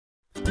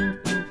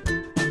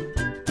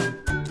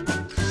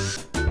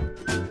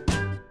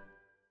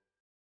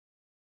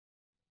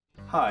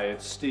Hi,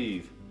 it's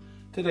Steve.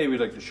 Today we'd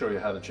like to show you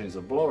how to change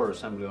the blower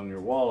assembly on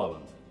your wall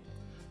oven.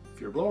 If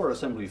your blower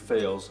assembly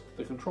fails,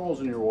 the controls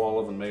in your wall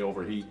oven may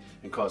overheat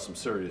and cause some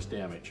serious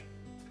damage.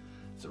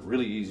 It's a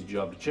really easy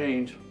job to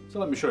change, so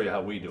let me show you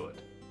how we do it.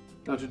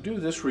 Now to do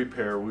this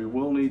repair, we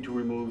will need to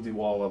remove the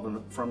wall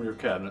oven from your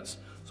cabinets,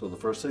 so the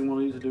first thing we'll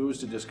need to do is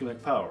to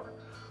disconnect power.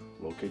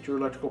 Locate your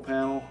electrical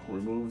panel,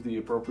 remove the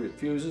appropriate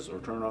fuses or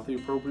turn off the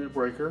appropriate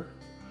breaker,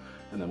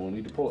 and then we'll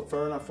need to pull it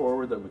far enough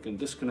forward that we can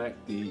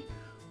disconnect the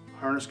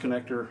harness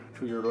connector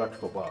to your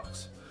electrical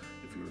box.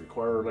 If you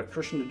require an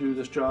electrician to do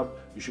this job,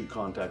 you should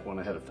contact one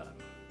ahead of time.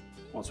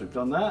 Once we've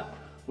done that,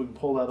 we can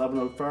pull that oven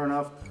out far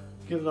enough,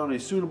 get it on a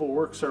suitable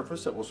work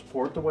surface that will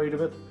support the weight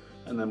of it,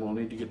 and then we'll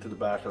need to get to the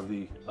back of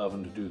the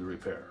oven to do the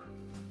repair.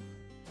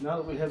 Now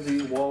that we have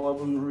the wall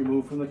oven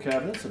removed from the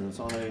cabinets and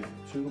it's on a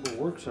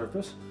suitable work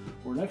surface,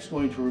 we're next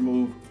going to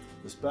remove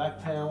this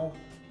back panel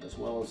as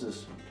well as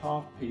this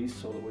top piece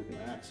so that we can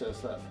access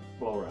that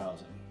blower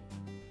housing.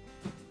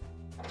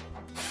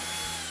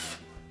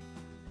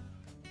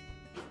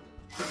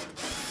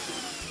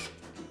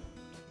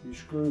 These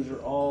screws are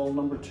all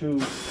number 2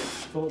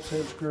 Phillips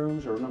head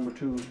screws, or number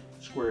 2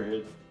 square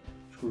head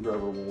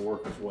screwdriver will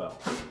work as well.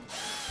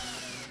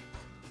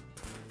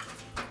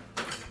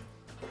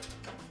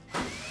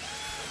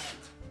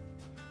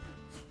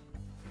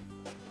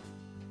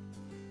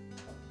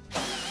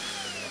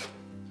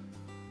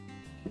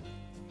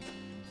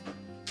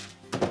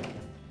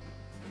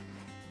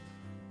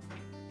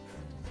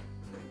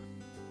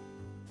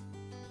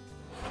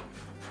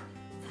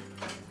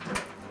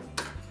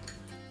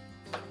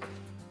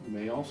 You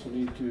may also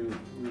need to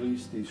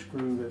release the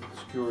screw that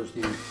secures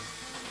the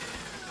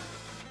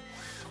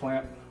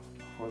clamp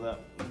for that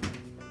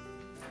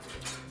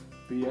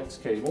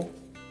BX cable.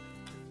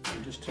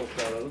 And just tilt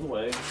that out of the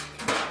way.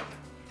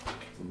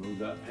 Remove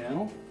that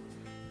panel.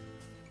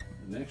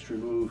 And next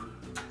remove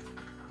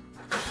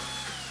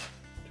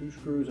 2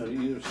 screws on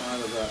either side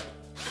of that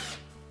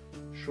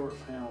short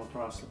panel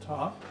across the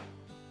top.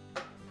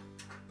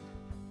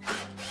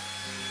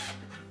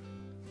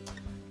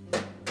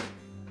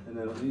 And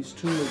then at least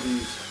 2 of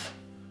these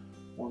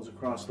ones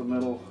across the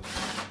middle,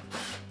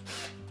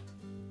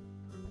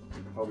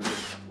 you can probably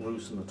just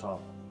loosen the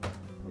top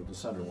or the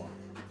center one.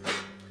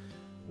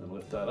 Then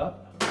lift that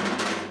up,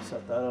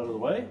 set that out of the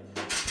way.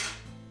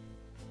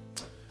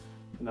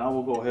 And now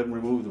we'll go ahead and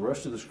remove the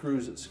rest of the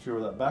screws that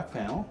secure that back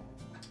panel.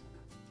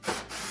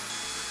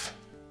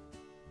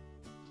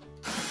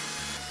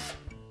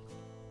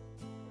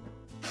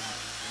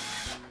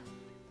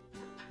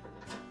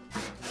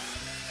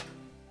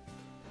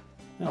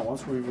 Now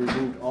once we've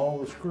removed all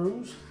the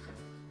screws,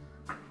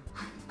 you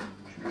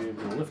should be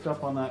able to lift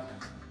up on that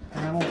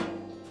panel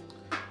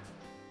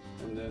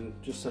and then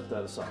just set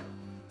that aside.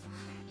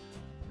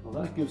 Well,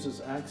 that gives us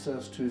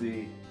access to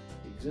the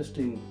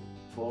existing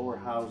blower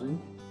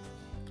housing.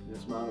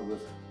 It's mounted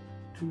with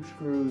 2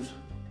 screws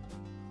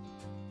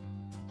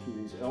to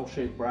these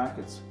L-shaped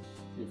brackets.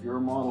 If your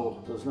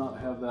model does not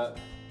have that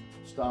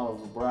style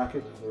of a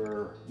bracket, there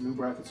are new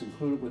brackets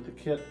included with the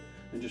kit,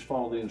 and just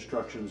follow the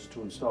instructions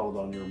to install it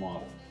on your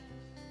model.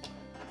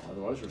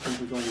 Otherwise, we're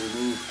simply going to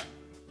remove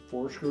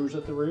 4 screws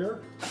at the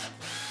rear,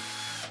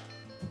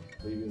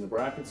 leaving the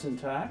brackets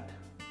intact.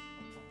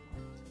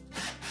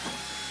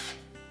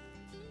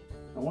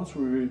 Now once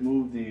we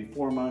remove the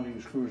 4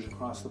 mounting screws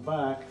across the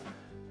back,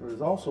 there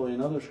is also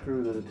another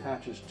screw that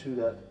attaches to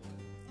that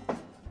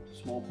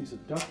small piece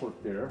of ductwork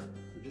there.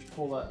 So just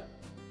pull that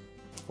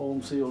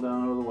foam seal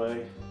down out of the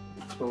way,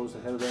 expose the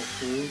head of that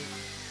screw,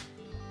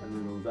 and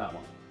remove that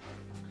one.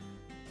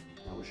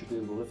 Now we should be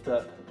able to lift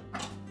that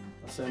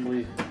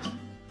assembly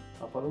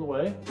up out of the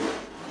way.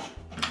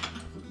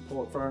 We can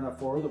pull it far enough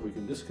forward that we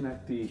can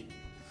disconnect the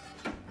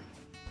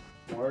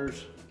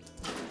wires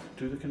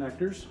to the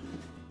connectors.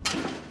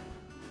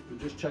 You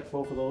just check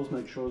both of those,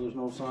 make sure there's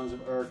no signs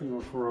of arcing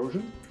or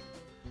corrosion,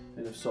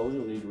 and if so,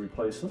 you'll need to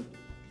replace them.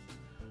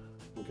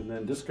 We can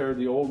then discard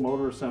the old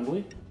motor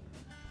assembly.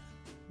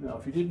 Now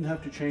if you didn't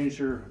have to change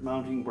your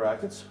mounting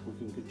brackets, we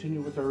can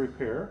continue with our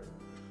repair.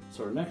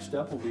 So our next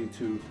step will be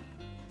to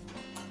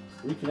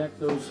reconnect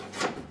those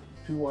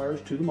 2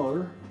 wires to the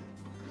motor.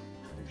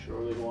 Make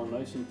sure they go on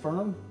nice and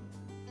firm,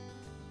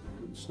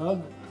 good and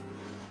snug.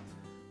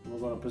 And we're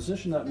going to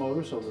position that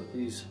motor so that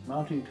these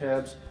mounting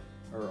tabs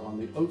are on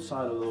the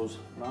outside of those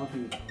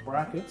mounting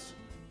brackets.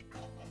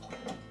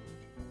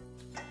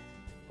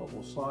 But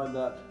we'll slide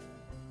that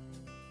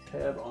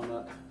tab on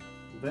that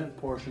vent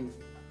portion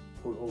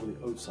over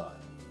the outside.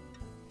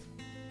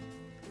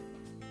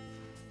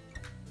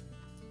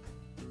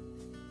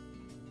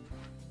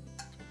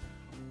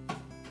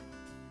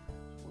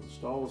 We'll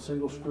install a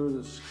single screw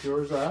that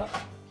secures that.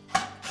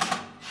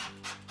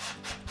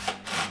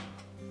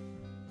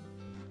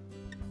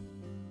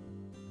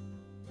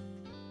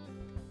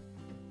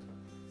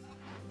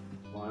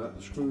 Line up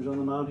the screws on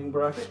the mounting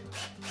bracket.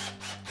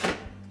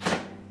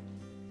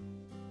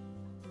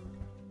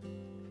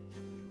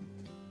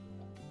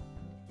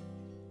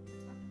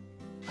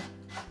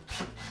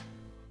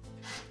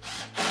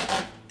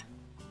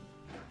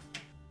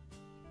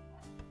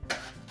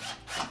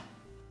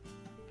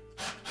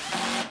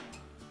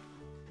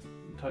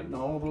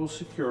 tighten all of those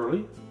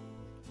securely.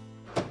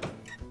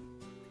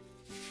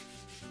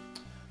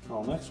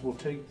 Now next we'll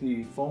take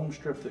the foam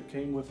strip that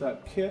came with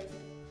that kit,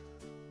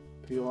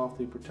 peel off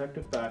the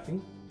protective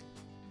backing.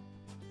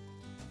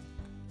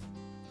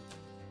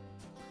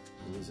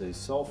 It is a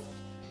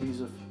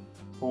self-adhesive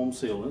foam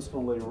seal, and it's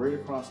going to lay right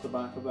across the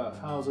back of that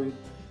housing,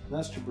 and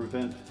that's to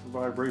prevent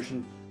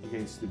vibration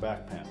against the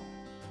back panel.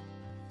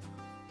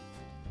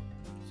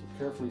 So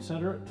carefully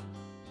center it.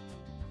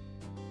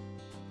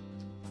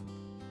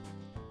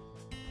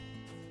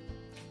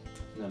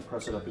 And then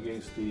press it up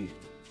against the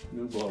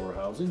new blower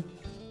housing.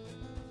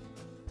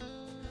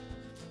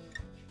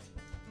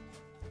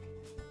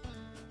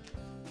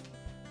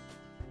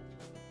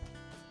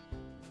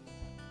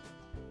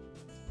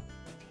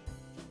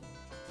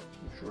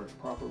 Make sure it's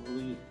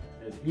properly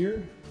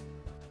adhered.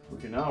 We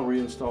can now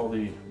reinstall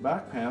the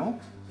back panel.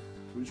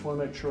 We just want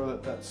to make sure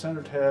that that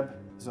center tab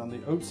is on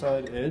the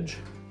outside edge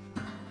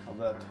of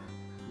that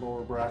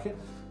lower bracket.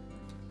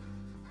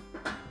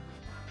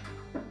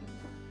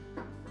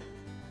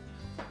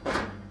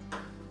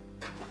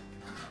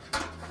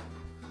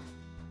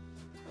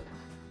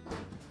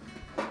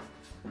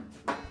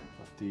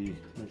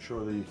 Make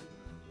sure the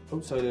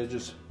outside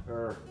edges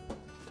are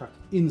tucked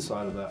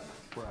inside of that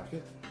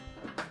bracket.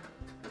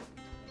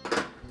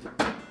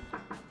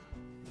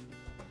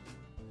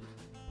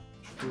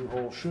 Screw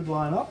hole should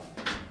line up,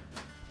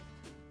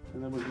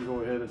 and then we can go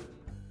ahead and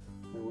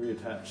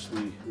reattach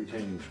the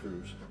retaining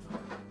screws.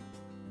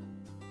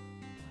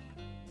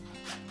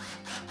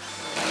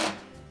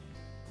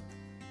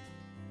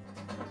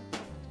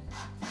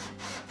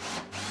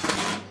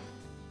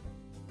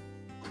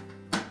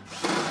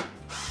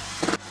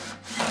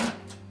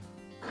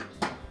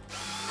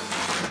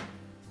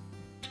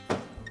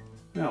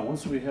 Now,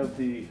 once we have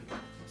the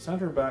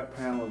center back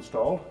panel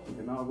installed, we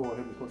can now go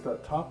ahead and put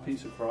that top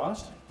piece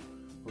across.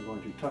 We're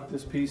going to tuck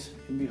this piece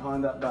in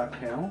behind that back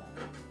panel,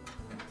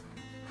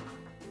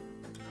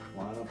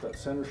 line up that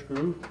center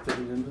screw, fit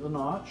it into the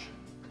notch.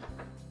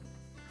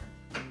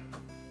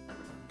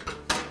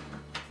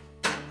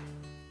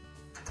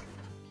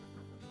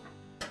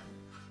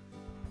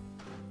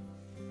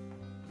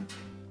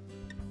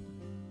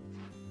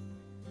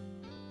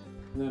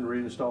 And then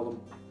reinstall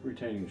the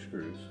retaining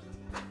screws.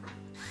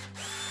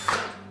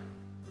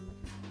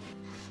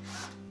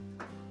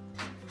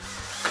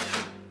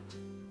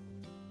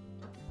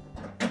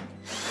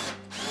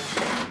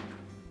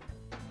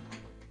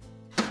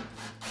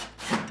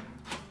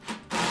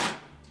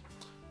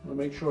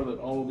 Make sure that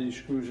all of these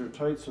screws are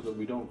tight so that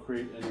we don't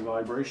create any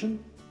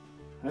vibration.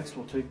 Next,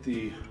 we'll take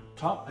the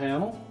top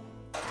panel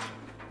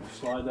and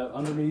slide that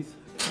underneath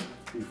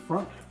the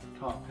front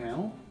top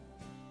panel.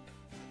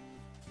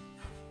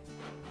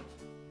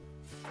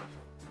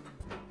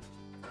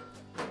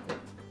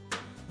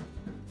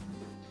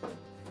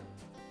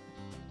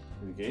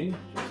 And again,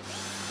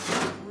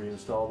 just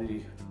reinstall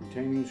the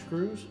retaining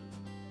screws.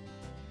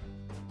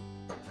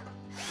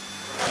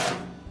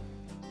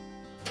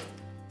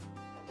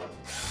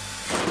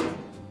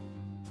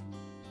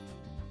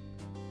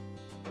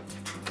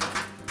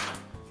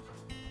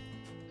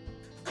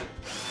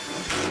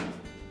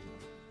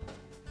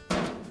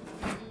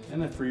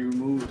 And if we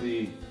remove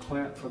the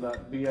clamp for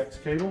that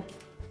BX cable,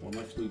 we'll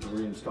next need to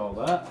reinstall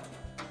that.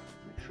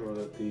 Make sure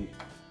that the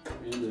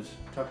end is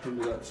tucked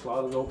into that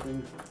slotted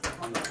opening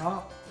on the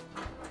top.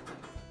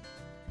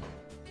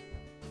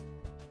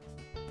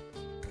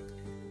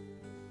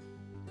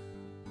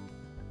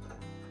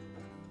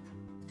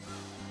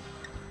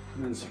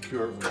 And then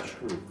secure it with a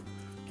screw.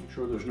 Make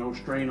sure there's no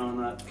strain on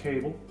that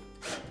cable.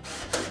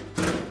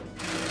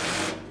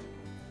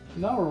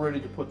 Now we're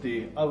ready to put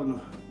the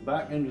oven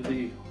back into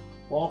the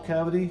wall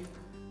cavity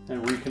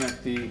and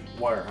reconnect the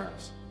wire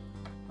harness.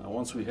 Now,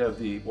 once we have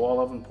the wall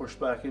oven pushed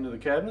back into the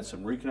cabinets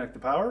and reconnect the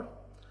power,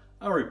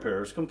 our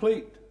repair is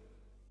complete.